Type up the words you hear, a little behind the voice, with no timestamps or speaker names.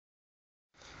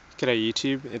G'day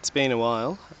YouTube, it's been a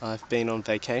while. I've been on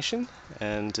vacation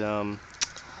and I'm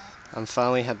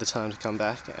finally had the time to come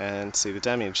back and see the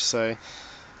damage. So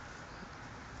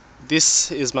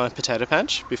this is my potato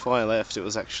patch. Before I left it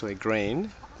was actually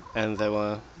green and they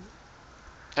were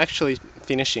actually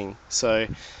finishing. So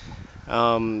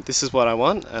this is what I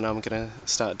want and I'm gonna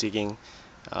start digging.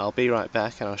 I'll be right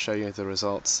back and I'll show you the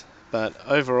results. But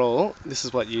overall, this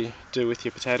is what you do with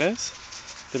your potatoes.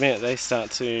 The minute they start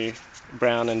to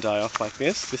brown and die off like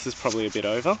this is probably a bit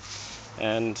over,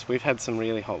 and we've had some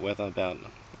really hot weather, about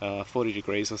 40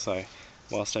 degrees or so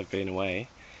whilst I've been away,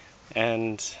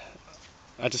 and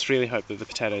I just really hope that the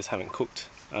potatoes haven't cooked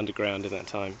underground in that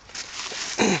time.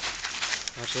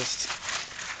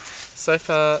 So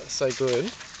far so good.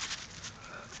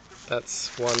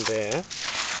 That's one there.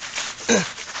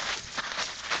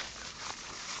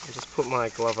 I'll just put my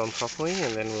glove on properly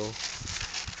and then we'll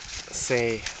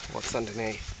see what's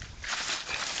underneath.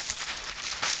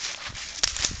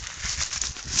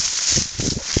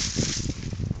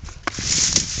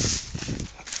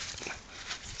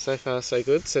 So far so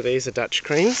good. So these are Dutch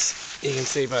creams. You can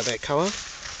see by their colour.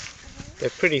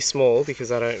 They're pretty small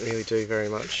because I don't really do very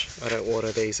much. I don't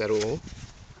water these at all.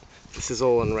 This is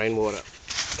all on rainwater.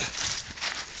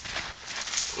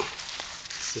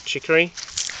 It's the chicory.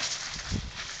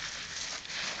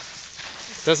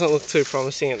 Doesn't look too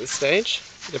promising at this stage.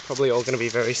 They're probably all going to be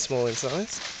very small in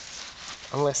size.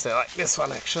 Unless they're like this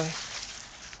one actually.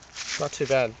 Not too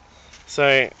bad.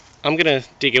 So I'm going to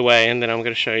dig away and then I'm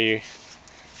going to show you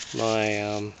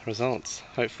my results.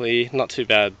 Hopefully not too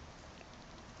bad.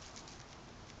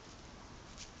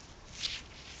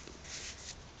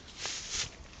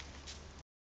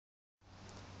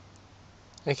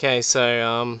 Okay,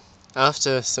 so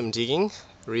after some digging,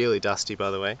 really dusty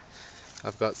by the way,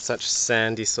 I've got such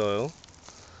sandy soil.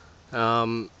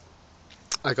 I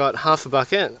got half a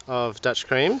bucket of Dutch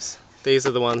creams. These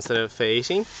are the ones that are for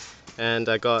eating, and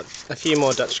I got a few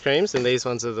more Dutch creams, and these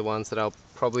ones are the ones that I'll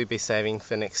probably be saving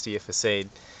for next year for seed.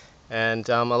 And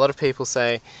a lot of people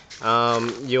say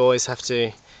you always have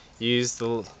to use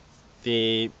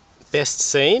the best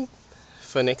seed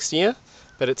for next year,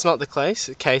 but it's not the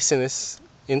case in this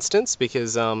instance,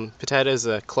 because potatoes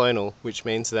are clonal, which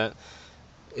means that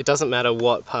it doesn't matter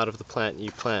what part of the plant you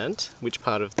plant, which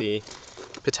part of the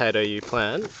potato you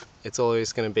plant, it's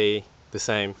always going to be the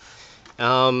same.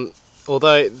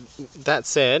 Although that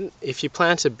said, if you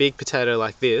plant a big potato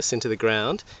like this into the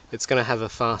ground, it's going to have a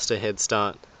faster head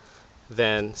start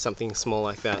than something small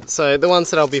like that. So the ones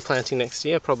that I'll be planting next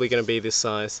year are probably going to be this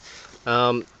size.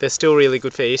 They're still really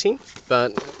good for eating,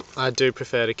 but I do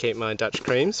prefer to keep my Dutch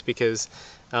creams because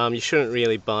you shouldn't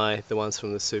really buy the ones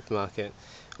from the supermarket.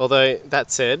 Although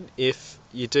that said, if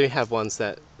you do have ones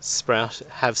that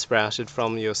have sprouted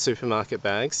from your supermarket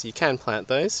bags, you can plant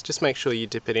those. Just make sure you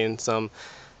dip it in some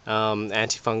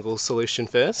antifungal solution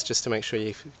first, just to make sure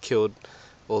you've killed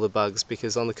all the bugs,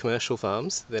 because on the commercial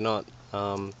farms they're not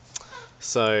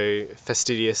so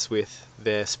fastidious with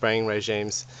their spraying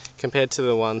regimes compared to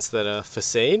the ones that are for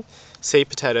seed. Seed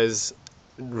potatoes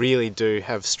really do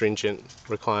have stringent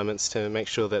requirements to make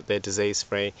sure that they're disease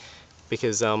free,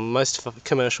 because most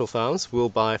commercial farms will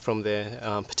buy from their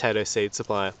potato seed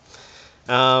supplier.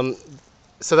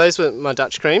 So those were my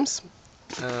Dutch creams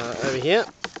over here,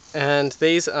 and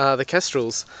these are the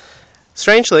kestrels.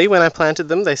 Strangely, when I planted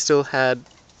them they still had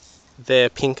their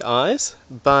pink eyes,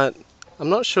 but I'm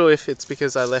not sure if it's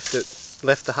because I left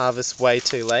the harvest way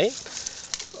too late,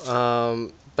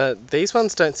 but these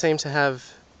ones don't seem to have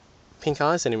pink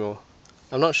eyes anymore.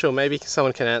 I'm not sure, maybe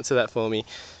someone can answer that for me.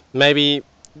 Maybe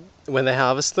when they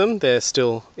harvest them they're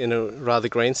still in a rather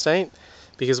green state,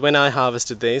 because when I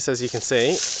harvested these, as you can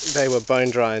see, they were bone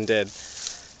dry and dead.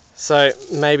 So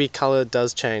maybe colour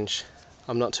does change,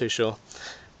 I'm not too sure.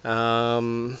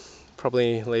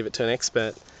 Probably leave it to an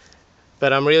expert.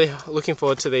 But I'm really looking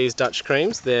forward to these Dutch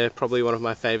creams. They're probably one of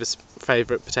my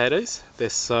favourite potatoes. They're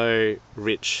so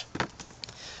rich.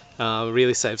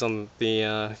 Really saves on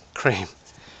the cream.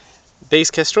 These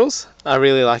kestrels, I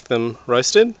really like them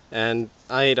roasted, and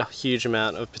I eat a huge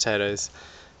amount of potatoes.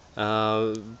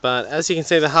 But as you can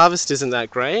see, the harvest isn't that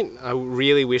great. I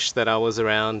really wish that I was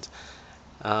around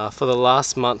for the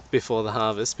last month before the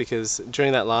harvest, because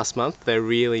during that last month they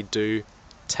really do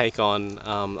take on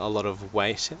a lot of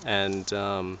weight, and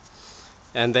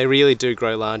they really do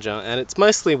grow larger, and it's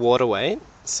mostly water weight.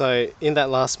 So in that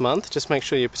last month, just make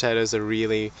sure your potatoes are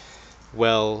really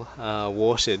well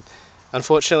watered.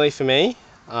 Unfortunately for me,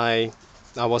 I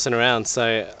wasn't around,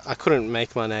 so I couldn't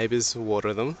make my neighbours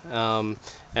water them,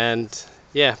 and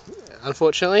yeah,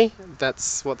 unfortunately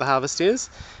that's what the harvest is.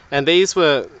 And these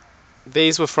were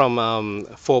these were from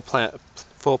four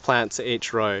plants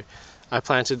each row. I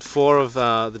planted 4 of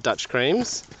the Dutch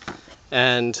creams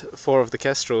and 4 of the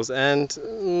kestrels, and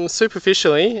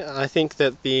superficially I think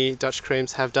that the Dutch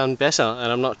creams have done better,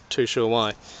 and I'm not too sure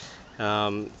why.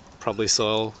 Probably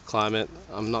soil, climate.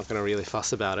 I'm not going to really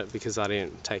fuss about it because I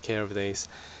didn't take care of these.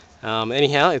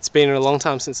 Anyhow, it's been a long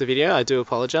time since the video. I do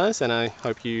apologise, and I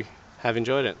hope you have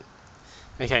enjoyed it.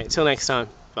 Okay, till next time.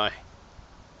 Bye.